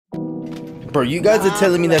Bro, you guys are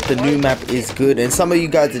telling me that the new map is good, and some of you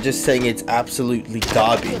guys are just saying it's absolutely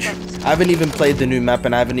garbage. I haven't even played the new map,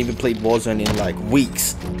 and I haven't even played Warzone in like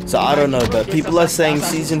weeks. So I don't know, but people are saying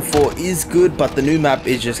Season 4 is good, but the new map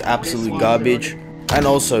is just absolute garbage. And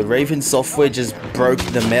also, Raven Software just broke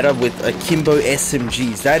the meta with akimbo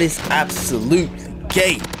SMGs. That is absolutely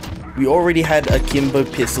gay. We already had akimbo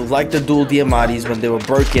pistols like the dual Diamatis when they were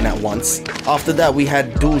broken at once. After that, we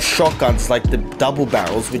had dual shotguns like the double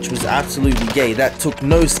barrels, which was absolutely gay. That took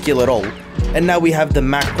no skill at all. And now we have the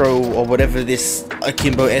macro or whatever this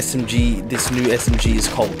akimbo SMG, this new SMG is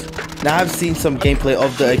called. Now I've seen some gameplay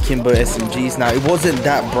of the akimbo SMGs. Now it wasn't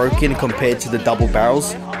that broken compared to the double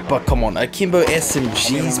barrels, but come on, akimbo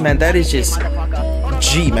SMGs, man, that is just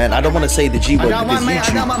G, man. I don't want to say the G word because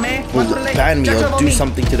YouTube will ban me or do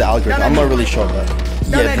something to the algorithm. I'm not really sure, but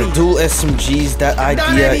yeah, the dual SMGs, that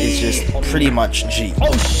idea is just pretty much G.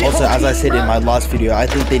 Also, as I said in my last video, I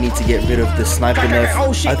think they need to get rid of the sniper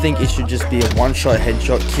nerf. I think it should just be a one-shot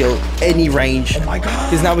headshot kill, any range,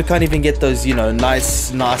 because now we can't even get those, you know,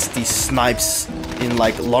 nice, nasty snipes in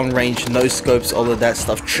like long range, no scopes, all of that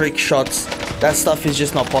stuff, trick shots. That stuff is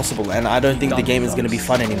just not possible, and I don't think the game is going to be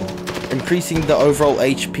fun anymore. Increasing the overall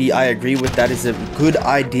HP, I agree with that, is a good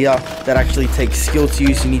idea that actually takes skill to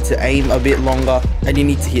use. You need to aim a bit longer and you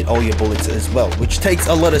need to hit all your bullets as well, which takes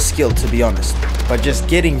a lot of skill, to be honest. But just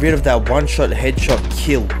getting rid of that one-shot headshot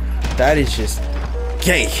kill, that is just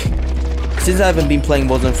gay. Since I haven't been playing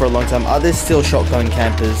Warzone for a long time, are there still shotgun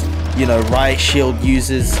campers, you know, riot shield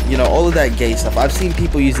users, you know, all of that gay stuff? I've seen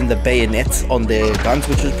people using the bayonets on their guns,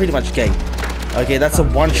 which was pretty much gay. Okay, that's a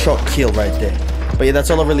one-shot kill right there. But yeah,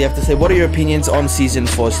 that's all I really have to say. What are your opinions on Season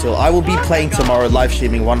 4 still? I will be playing tomorrow, live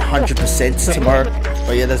streaming 100% tomorrow.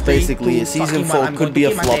 But yeah, that's basically it. Season 4 could be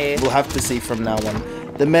a flop. We'll have to see from now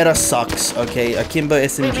on. The meta sucks, okay? Akimbo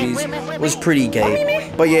SMGs was pretty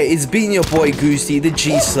gay. But yeah, it's been your boy Goosey, the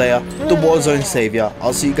G Slayer, the Warzone Savior.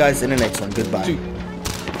 I'll see you guys in the next one. Goodbye.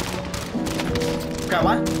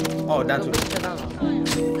 Oh, that's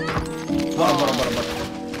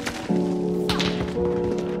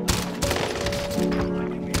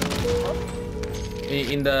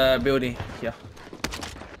in the building here.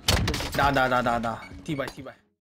 Da. T-by.